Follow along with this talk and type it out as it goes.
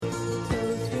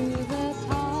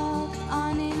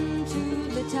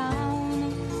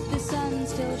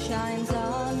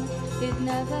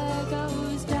never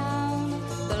goes down.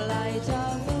 The light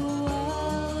of the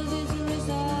world is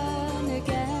risen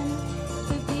again.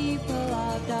 The people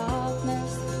of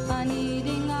darkness are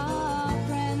needing our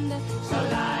friend. So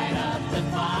light up the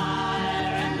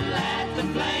fire and let the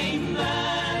flame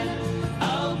burn.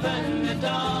 Open the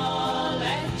door,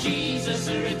 let Jesus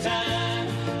return.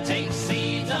 Take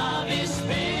seeds of his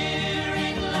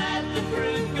spirit, let the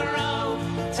fruit grow.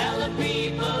 Tell the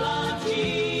people of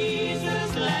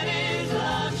Jesus, let his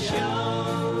love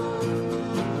show.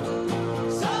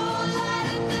 So light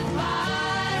up the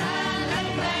fire and let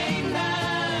the flame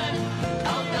burn.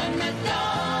 Open the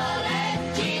door, let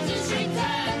Jesus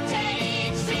return.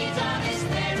 Take seeds of his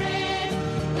spirit,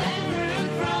 let fruit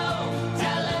grow.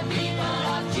 Tell the people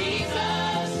of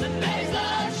Jesus, let his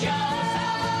love show.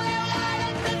 So light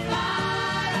up the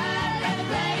fire and let the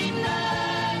flame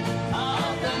burn.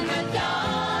 Open the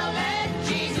door, let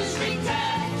Jesus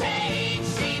return. Take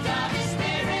seeds of his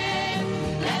spirit,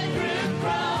 let fruit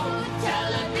grow. Tell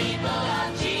the people of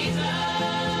Jesus,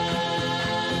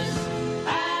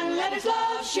 and let his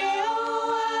love show,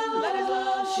 and let his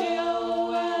love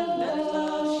show, and let his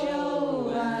love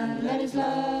show, and let his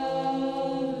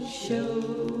love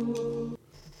show.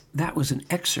 That was an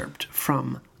excerpt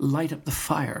from Light Up the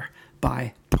Fire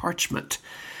by Parchment,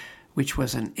 which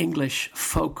was an English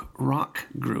folk rock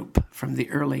group from the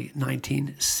early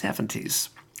 1970s.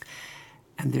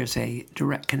 And there's a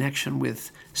direct connection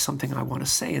with something I want to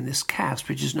say in this cast,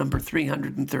 which is number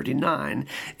 339,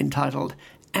 entitled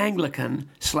Anglican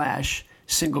 /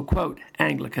 single quote,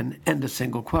 Anglican, end of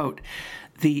single quote.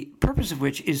 The purpose of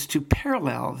which is to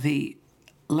parallel the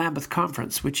Lambeth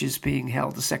Conference, which is being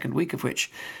held the second week of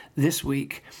which this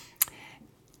week,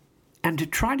 and to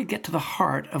try to get to the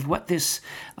heart of what this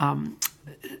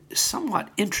somewhat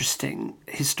interesting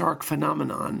historic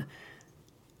phenomenon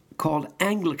called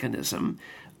Anglicanism,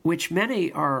 which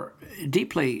many are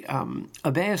deeply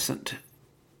obeisant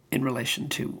in relation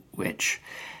to which,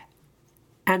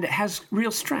 and it has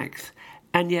real strength,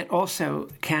 and yet also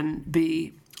can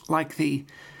be like the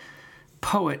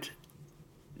poet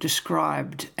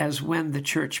described as when the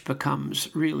church becomes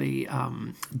really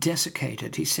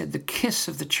desiccated. He said the kiss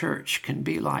of the church can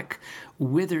be like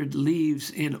withered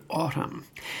leaves in autumn.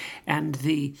 And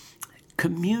the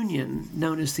communion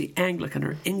known as the Anglican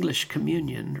or English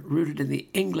communion, rooted in the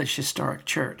English historic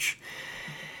church,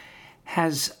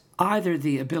 has either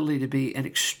the ability to be an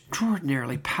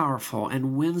extraordinarily powerful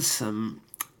and winsome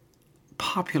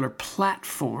popular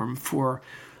platform for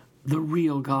the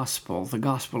real gospel, the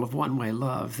gospel of one-way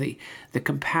love, the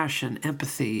compassion,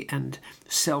 empathy, and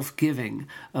self-giving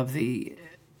of the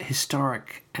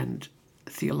historic and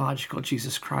theological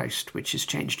Jesus Christ, which has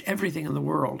changed everything in the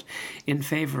world in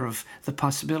favor of the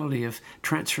possibility of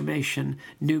transformation,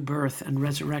 new birth, and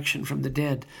resurrection from the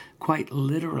dead, quite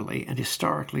literally and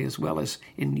historically, as well as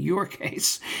in your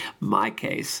case, my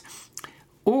case,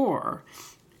 or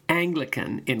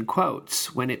Anglican, in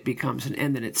quotes, when it becomes an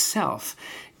end in itself,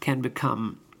 can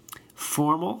become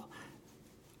formal,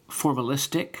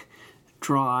 formalistic,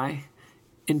 dry,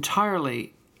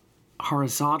 entirely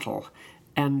horizontal,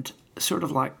 and sort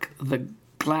of like the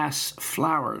glass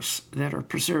flowers that are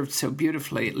preserved so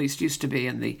beautifully, at least used to be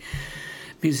in the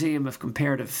Museum of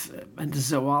Comparative and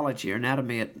Zoology or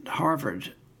Anatomy at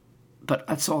Harvard. But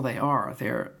that's all they are.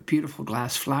 They're beautiful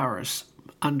glass flowers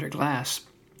under glass.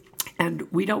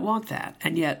 And we don't want that,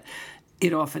 and yet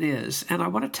it often is. And I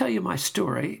want to tell you my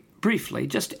story briefly,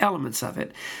 just elements of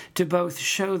it, to both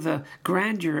show the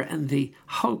grandeur and the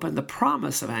hope and the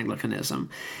promise of Anglicanism,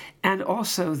 and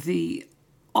also the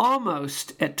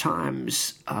almost at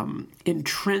times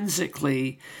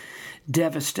intrinsically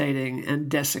devastating and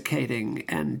desiccating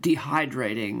and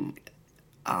dehydrating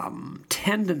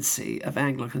tendency of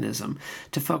Anglicanism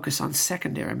to focus on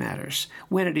secondary matters.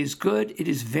 When it is good, it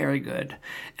is very good.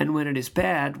 And when it is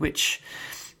bad, which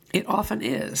it often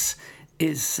is,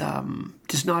 does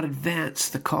not advance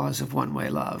the cause of one-way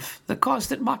love, the cause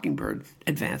that Mockingbird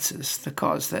advances, the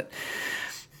cause that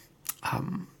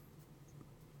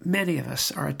many of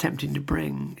us are attempting to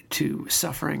bring to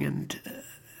suffering and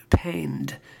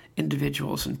pained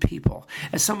individuals and people.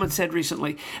 As someone said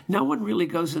recently, no one really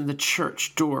goes in the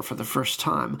church door for the first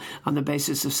time on the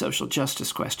basis of social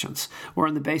justice questions or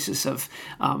on the basis of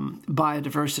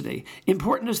biodiversity.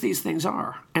 Important as these things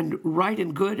are, and right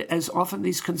and good as often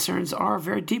these concerns are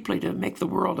very deeply to make the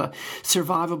world a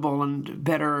survivable and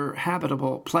better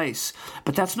habitable place.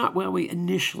 But that's not where we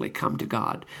initially come to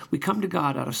God. We come to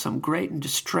God out of some great and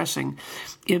distressing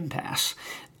impasse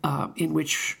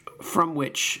from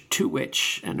which, to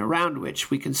which, and around which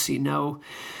we can see no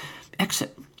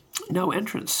exit, no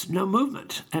entrance, no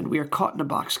movement, and we are caught in a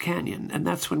box canyon, and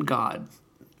that's when God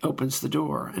opens the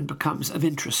door and becomes of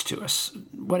interest to us,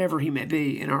 whatever he may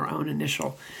be in our own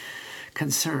initial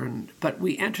concern. But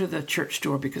we enter the church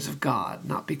door because of God,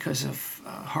 not because of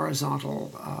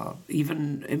horizontal,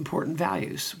 even important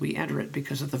values. We enter it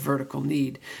because of the vertical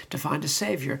need to find a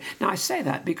Savior. Now, I say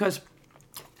that because,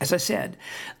 as I said,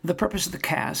 the purpose of the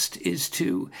cast is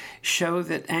to show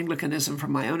that Anglicanism,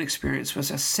 from my own experience, was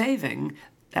a saving.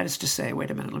 That is to say,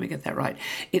 wait a minute, let me get that right.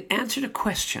 It answered a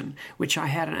question which I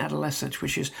had in adolescence,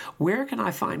 which is, where can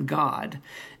I find God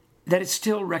that is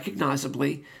still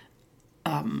recognizably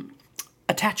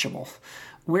attachable?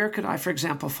 Where could I, for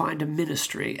example, find a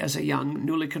ministry as a young,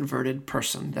 newly converted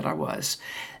person that I was,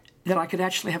 that I could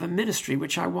actually have a ministry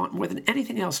which I want more than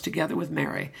anything else, together with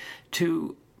Mary,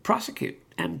 to prosecute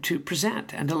and to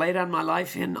present and to lay down my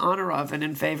life in honor of and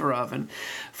in favor of and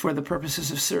for the purposes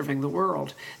of serving the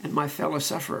world and my fellow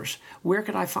sufferers. Where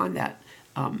could I find that?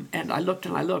 And I looked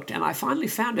and I finally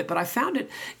found it, but I found it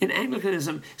in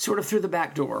Anglicanism sort of through the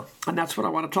back door. And that's what I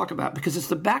want to talk about, because it's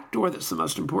the back door that's the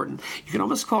most important. You can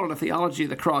almost call it a theology of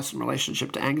the cross in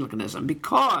relationship to Anglicanism,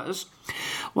 because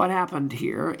what happened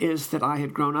here is that I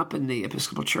had grown up in the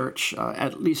Episcopal Church,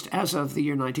 at least as of the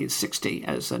year 1960,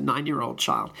 as a 9-year-old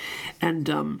child,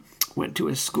 and went to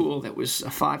a school that was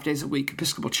 5 days a week,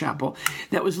 Episcopal chapel,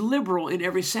 that was liberal in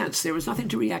every sense. There was nothing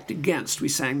to react against. We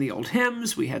sang the old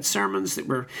hymns. We had sermons that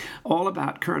were all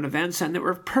about current events and that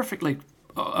were perfectly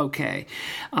okay.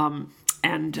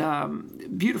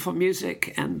 And beautiful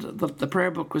music, and the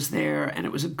prayer book was there, and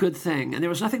it was a good thing, and there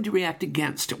was nothing to react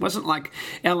against. It wasn't like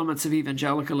elements of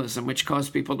evangelicalism, which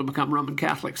caused people to become Roman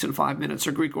Catholics in 5 minutes,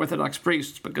 or Greek Orthodox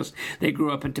priests because they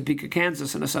grew up in Topeka,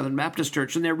 Kansas, in a Southern Baptist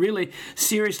church, and they're really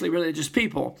seriously religious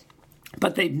people,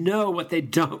 but they know what they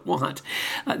don't want.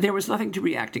 There was nothing to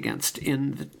react against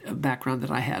in the background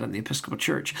that I had in the Episcopal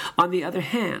Church. On the other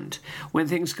hand, when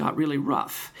things got really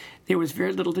rough, there was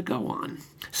very little to go on.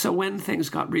 So when things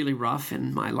got really rough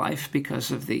in my life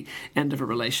because of the end of a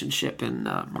relationship in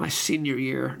my senior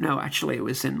year, no, actually it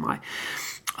was in my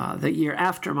the year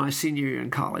after my senior year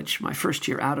in college, my first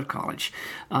year out of college,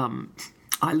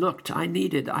 I looked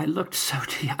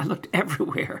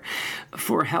everywhere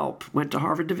for help. Went to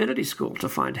Harvard Divinity School to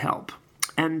find help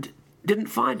and didn't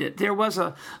find it. There was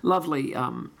a lovely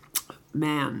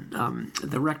man,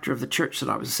 the rector of the church that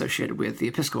I was associated with, the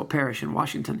Episcopal Parish in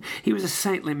Washington. He was a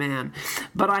saintly man,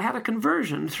 but I had a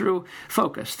conversion through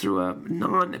Focus, through a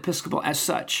non-Episcopal as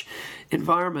such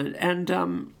environment.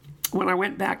 And when I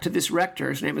went back to this rector,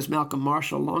 his name was Malcolm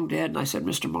Marshall, long dead, and I said,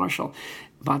 Mr. Marshall,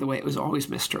 by the way, it was always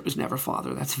Mr., it was never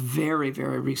Father. That's very,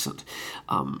 very recent.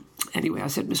 Anyway, I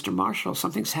said, Mr. Marshall,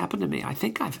 something's happened to me. I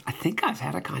think I've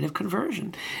had a kind of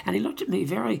conversion. And he looked at me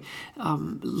very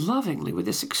lovingly with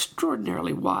this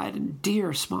extraordinarily wide and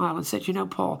dear smile and said, you know,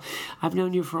 Paul, I've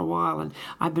known you for a while, and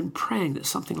I've been praying that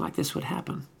something like this would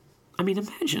happen. I mean,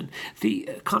 imagine the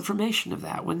confirmation of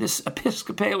that when this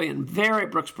Episcopalian, very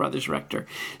Brooks Brothers rector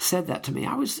said that to me.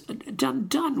 I was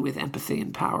done with empathy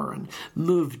and power and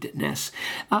movedness.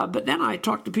 But then I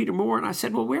talked to Peter Moore and I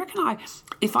said, well, where can I,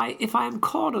 if I am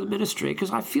called to the ministry, because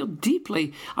I feel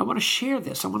deeply, I want to share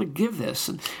this, I want to give this.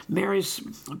 And Mary's,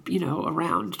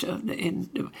 around,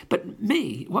 but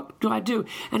me, what do I do?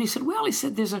 And he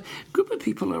said, there's a group of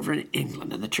people over in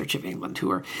England, in the Church of England,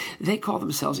 they call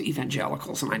themselves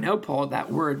evangelicals. And I know, Paul,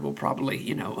 that word will probably,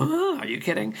 are you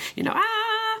kidding?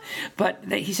 But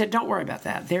he said, don't worry about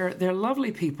that. They're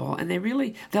lovely people, and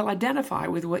they'll identify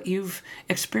with what you've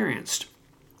experienced.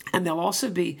 And they'll also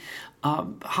be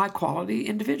high-quality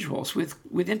individuals with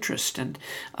interest, and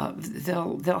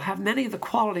they'll have many of the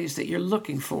qualities that you're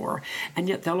looking for, and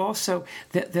yet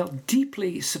they'll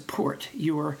deeply support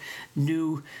your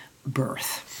new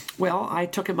birth. Well, I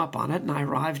took him up on it, and I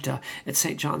arrived at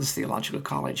St. John's Theological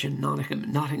College in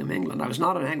Nottingham, England. I was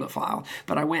not an Anglophile,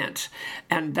 but I went,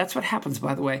 and that's what happens.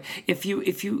 By the way, if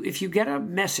you get a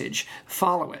message,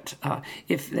 follow it.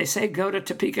 If they say go to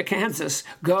Topeka, Kansas,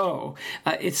 go.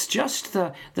 It's just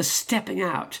the stepping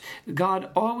out.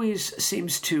 God always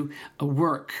seems to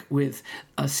work with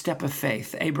a step of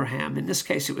faith. Abraham, in this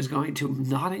case, it was going to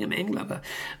Nottingham, England,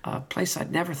 a place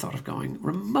I'd never thought of going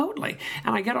remotely.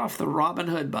 And I get off the Robin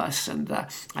Hood bus, and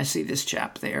I see this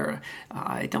chap there.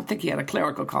 I don't think he had a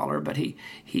clerical collar, but he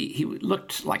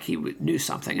looked like he knew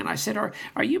something. And I said,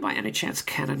 are you by any chance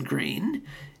Canon Green?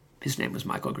 His name was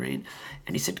Michael Green.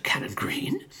 And he said, Canon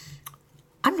Green?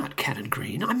 I'm not Canon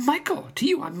Green. I'm Michael. To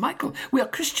you, I'm Michael. We are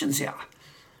Christians here.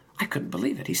 I couldn't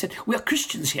believe it. He said, we are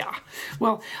Christians here.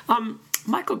 Well,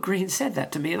 Michael Green said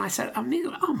that to me, and I said,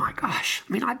 oh my gosh.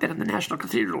 I've been in the National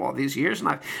Cathedral all these years, and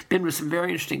I've been with some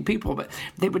very interesting people, but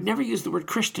they would never use the word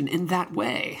Christian in that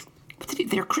way. But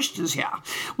they're Christians, yeah.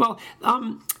 Well,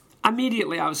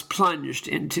 immediately I was plunged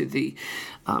into the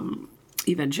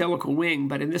evangelical wing,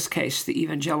 but in this case, the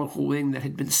evangelical wing that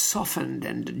had been softened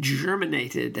and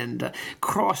germinated and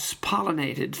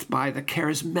cross-pollinated by the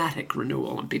charismatic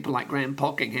renewal, and people like Graham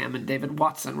Polkingham and David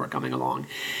Watson were coming along,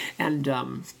 and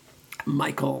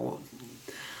Michael,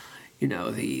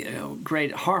 the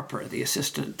great Harper, the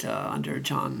assistant under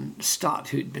John Stott,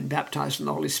 who'd been baptized in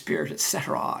the Holy Spirit,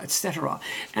 etc., etc.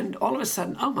 And all of a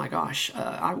sudden, oh my gosh,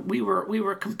 we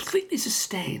were completely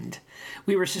sustained.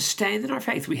 We were sustained in our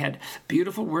faith. We had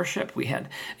beautiful worship.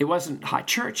 It wasn't high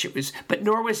church. But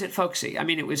nor was it folksy.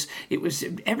 It was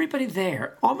everybody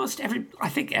there. I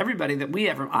think everybody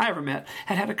that I ever met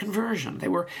had a conversion.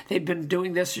 They'd been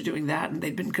doing this or doing that, and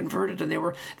they'd been converted, and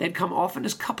they'd come often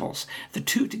as couples. The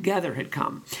two together had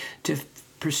come to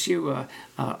pursue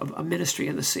a ministry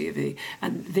in the C of E.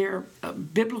 And their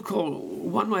biblical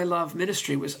one-way love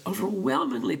ministry was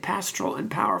overwhelmingly pastoral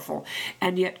and powerful,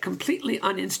 and yet completely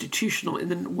uninstitutional in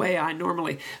the way I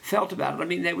normally felt about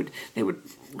it. They would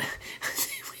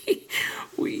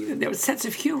their sense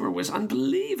of humor was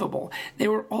unbelievable. They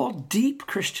were all deep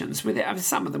Christians.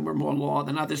 Some of them were more law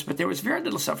than others, but there was very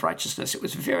little self-righteousness. It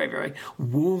was very, very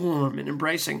warm and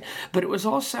embracing. But it was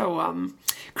also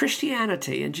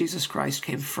Christianity and Jesus Christ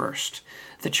came first.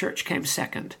 The church came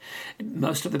second.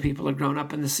 Most of the people had grown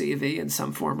up in the C of E in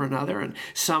some form or another, and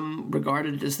some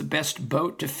regarded it as the best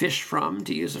boat to fish from,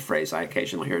 to use a phrase I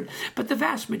occasionally heard. But the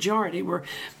vast majority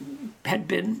had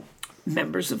been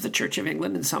members of the Church of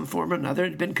England in some form or another,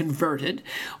 had been converted,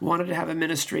 wanted to have a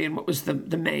ministry in what was the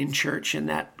main church in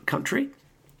that country,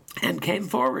 and came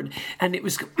forward. And it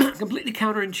was completely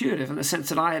counterintuitive in the sense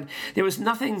that there was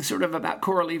nothing sort of about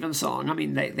choral evensong.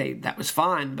 That was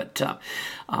fine, but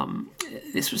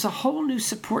this was a whole new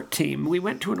support team. We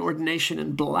went to an ordination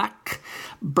in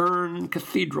Blackburn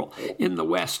Cathedral in the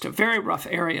West, a very rough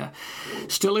area,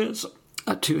 still is,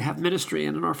 to have ministry,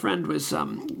 and our friend was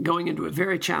going into a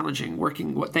very challenging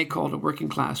what they called a working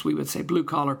class, we would say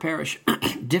blue-collar parish,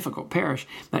 difficult parish,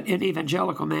 but an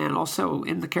evangelical man, also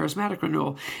in the charismatic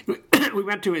renewal. We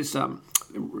went to his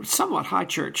somewhat high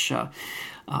church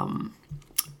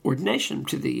ordination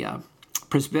to the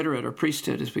presbyterate or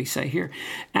priesthood, as we say here.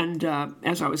 And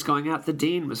as I was going out, the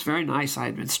dean was very nice. I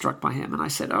had been struck by him, and I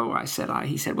said,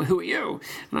 he said, well, who are you?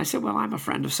 And I said, well, I'm a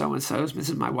friend of so-and-so's. This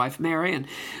is my wife, Mary, and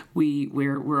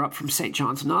we're up from St.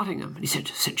 John's, Nottingham. And he said,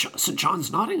 St.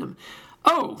 John's, Nottingham?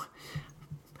 Oh,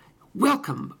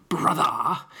 welcome,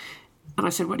 brother. And I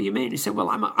said, what do you mean? He said, well,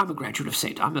 I'm a graduate of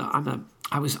St. I'm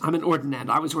an ordinand.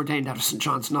 I was ordained out of St.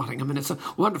 John's, Nottingham, and it's a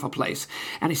wonderful place.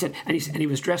 And he said, and he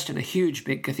was dressed in a huge,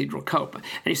 big cathedral coat. And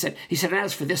he said,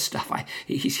 as for this stuff,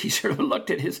 he sort of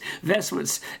looked at his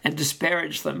vestments and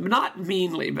disparaged them, not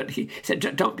meanly, but he said,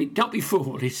 don't be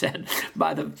fooled. He said,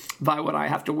 by what I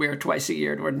have to wear twice a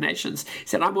year at ordinations. He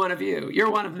said, I'm one of you.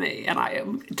 You're one of me, and I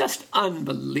am just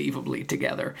unbelievably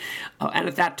together. And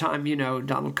at that time,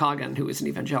 Donald Coggan, who was an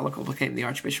evangelical, became the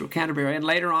Archbishop of Canterbury, and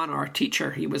later on, our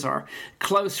teacher, he was our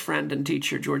close friend and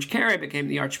teacher, George Carey, became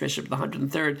the Archbishop of the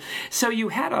 103rd. So you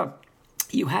had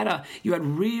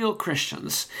real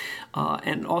Christians,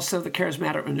 and also the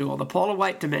charismatic renewal. The Paula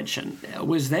White dimension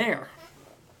was there.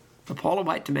 The Paula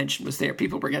White dimension was there.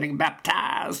 People were getting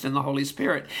baptized in the Holy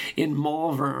Spirit in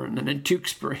Malvern and in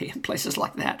Tewkesbury and places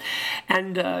like that.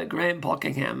 And Graham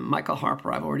Polkingham, Michael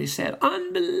Harper, I've already said,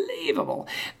 unbelievable.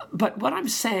 But what I'm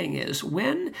saying is,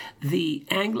 when the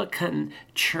Anglican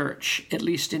Church, at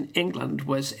least in England,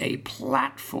 was a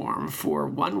platform for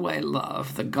one-way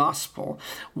love, the gospel,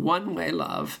 one-way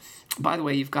love. By the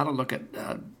way, you've got to look at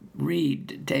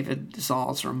read David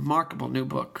Zoll's remarkable new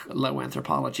book, Low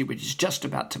Anthropology, which is just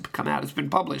about to come out. It's been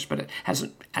published, but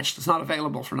it's not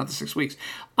available for another 6 weeks.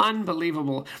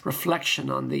 Unbelievable reflection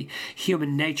on the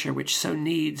human nature, which so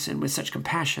needs, and with such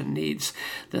compassion, needs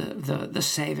the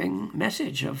saving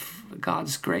message of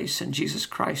God's grace and Jesus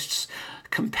Christ's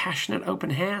compassionate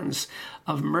open hands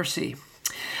of mercy.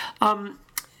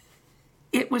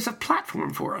 It was a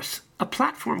platform for us. A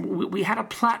platform. We had a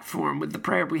platform with the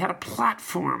prayer. We had a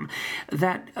platform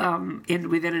that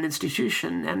within an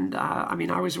institution. And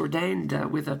I was ordained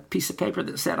with a piece of paper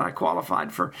that said I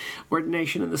qualified for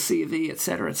ordination in the C of E, et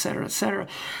cetera, et cetera, et cetera.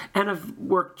 And I've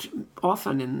worked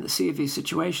often in the C of E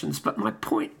situations. But my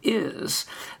point is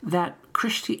that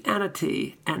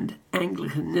Christianity and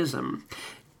Anglicanism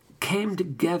came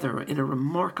together in a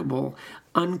remarkable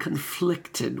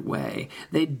unconflicted way.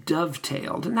 They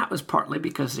dovetailed, and that was partly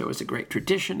because there was a great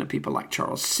tradition of people like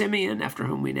Charles Simeon, after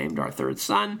whom we named our third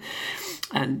son,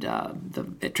 and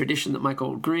the tradition that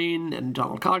Michael Green and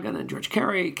Donald Coggan and George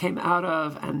Carey came out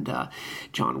of, and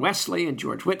John Wesley and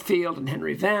George Whitefield and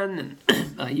Henry Venn,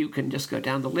 and you can just go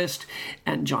down the list,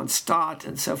 and John Stott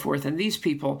and so forth. And these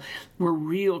people were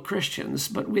real Christians,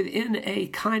 but within a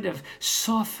kind of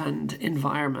softened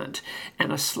environment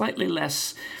and a slightly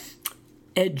less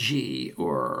edgy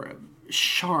or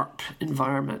sharp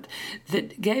environment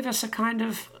that gave us a kind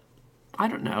of, I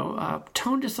don't know,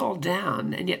 toned us all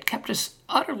down and yet kept us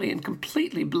utterly and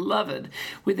completely beloved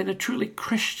within a truly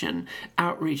Christian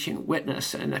outreaching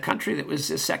witness in a country that was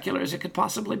as secular as it could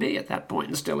possibly be at that point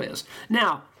and still is.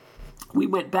 Now, we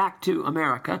went back to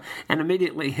America and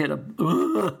immediately hit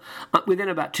within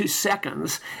about 2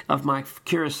 seconds of my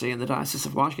curacy in the Diocese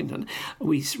of Washington,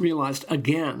 we realized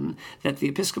again that the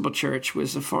Episcopal Church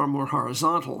was a far more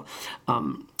horizontal,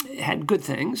 had good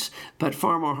things, but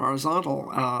far more horizontal,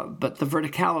 but the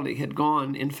verticality had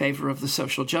gone in favor of the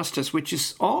social justice, which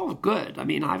is all good. I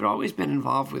mean, I've always been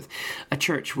involved with a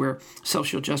church where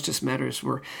social justice matters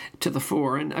were to the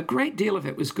fore, and a great deal of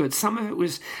it was good. Some of it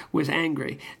was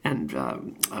angry and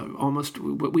almost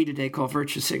what we today call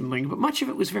virtue signaling, but much of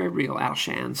it was very real. Al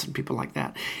Shands and people like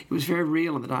that. It was very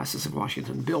real in the Diocese of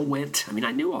Washington. Bill Wendt. I mean,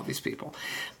 I knew all these people.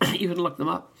 You can look them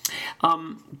up.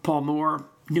 Paul Moore,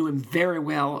 knew him very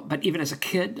well, but even as a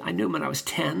kid, I knew him when I was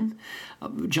 10.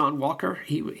 John Walker,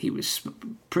 he was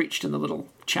preached in the little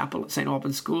chapel at St.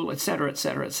 Albans School, etc.,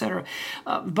 etc., etc.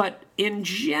 But in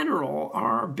general,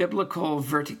 our biblical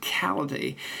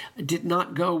verticality did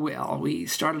not go well. We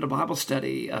started a Bible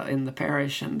study in the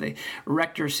parish, and the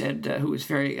rector said, who was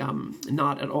very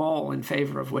not at all in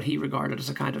favor of what he regarded as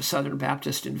a kind of Southern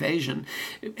Baptist invasion,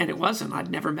 and it wasn't. I'd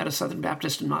never met a Southern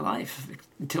Baptist in my life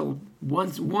until one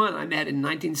I met in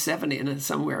 1970 and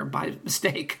somewhere by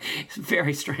mistake. It's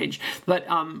very strange, but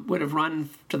would have run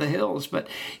to the hills. But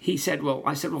he said,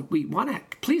 I said, we want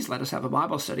to, please let us have a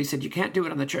Bible study. He said, you can't do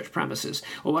it on the church premises.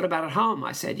 Well, what about at home?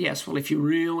 I said, yes, well, if you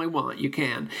really want, you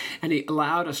can. And he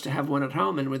allowed us to have one at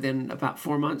home, and within about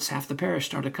 4 months, half the parish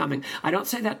started coming. I don't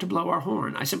say that to blow our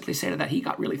horn. I simply say that he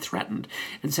got really threatened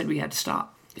and said we had to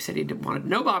stop. He said he wanted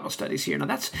no Bible studies here. Now,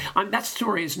 that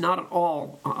story is not at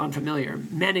all unfamiliar.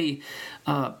 Many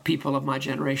people of my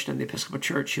generation in the Episcopal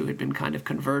Church who had been kind of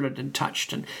converted and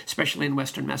touched, and especially in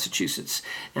Western Massachusetts,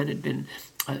 and had been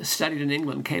studied in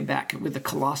England, came back with a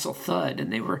colossal thud,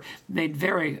 and they were made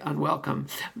very unwelcome.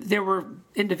 There were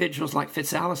individuals like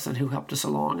Fitzallison who helped us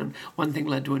along, and one thing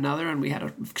led to another, and we had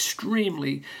an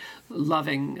extremely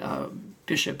loving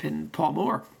bishop in Paul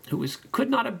Moore, who could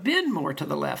not have been more to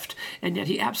the left, and yet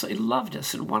he absolutely loved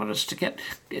us and wanted us to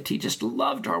he just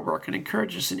loved our work and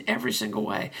encouraged us in every single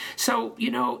way. So,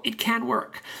 it can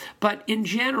work. But in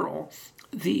general,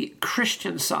 the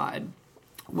Christian side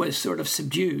was sort of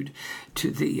subdued to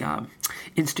the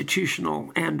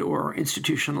institutional and or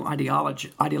institutional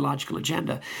ideological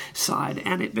agenda side,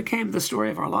 and it became the story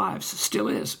of our lives, still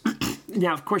is.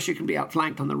 Now, of course, you can be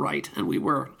outflanked on the right, and we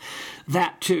were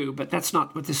that too, but that's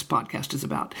not what this podcast is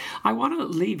about. I want to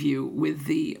leave you with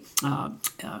the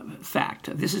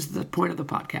fact, this is the point of the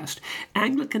podcast,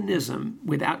 Anglicanism,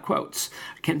 without quotes,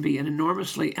 can be an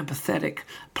enormously empathetic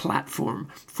platform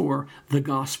for the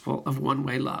gospel of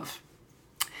one-way love.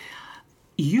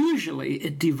 Usually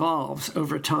it devolves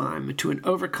over time to an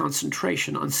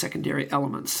overconcentration on secondary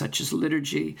elements such as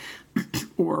liturgy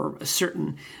or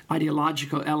certain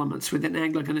ideological elements within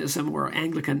Anglicanism or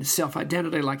Anglican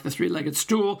self-identity, like the three-legged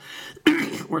stool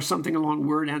or something along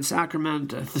word and sacrament,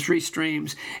 the three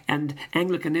streams, and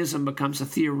Anglicanism becomes a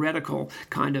theoretical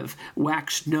kind of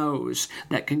waxed nose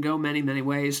that can go many, many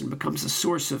ways and becomes a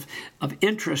source of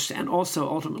interest and also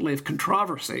ultimately of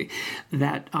controversy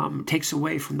that takes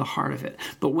away from the heart of it.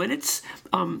 But when it's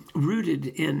rooted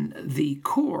in the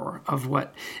core of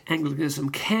what Anglicanism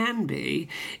can be,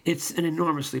 it's an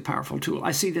enormously powerful tool.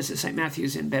 I see this at St.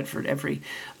 Matthew's in Bedford every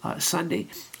Sunday.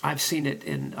 I've seen it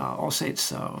in All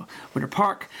Saints Winter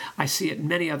Park. I see it in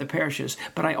many other parishes,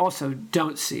 but I also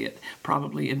don't see it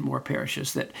probably in more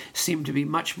parishes that seem to be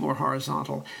much more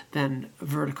horizontal than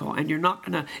vertical. And you're not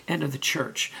going to enter the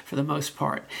church, for the most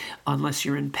part, unless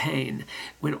you're in pain,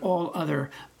 when all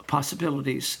other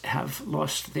possibilities have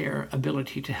lost their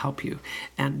ability to help you,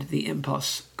 and the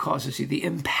impulse causes you. The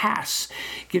impasse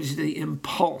gives you the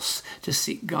impulse to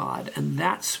seek God, and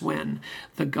that's when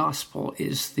the gospel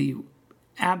is the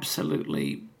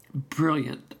absolutely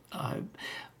brilliant,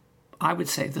 I would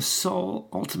say, the sole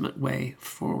ultimate way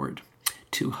forward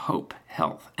to hope,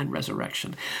 health, and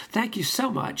resurrection. Thank you so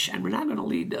much. And we're now going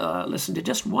to listen to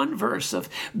just one verse of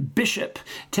Bishop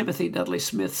Timothy Dudley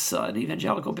Smith's, an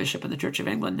evangelical bishop in the Church of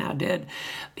England, now dead,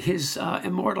 his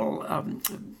immortal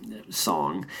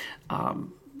song,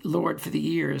 Lord for the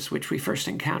Years, which we first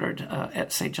encountered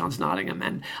at St. John's, Nottingham.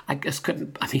 And I just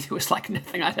it was like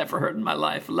nothing I'd ever heard in my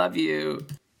life. Love you.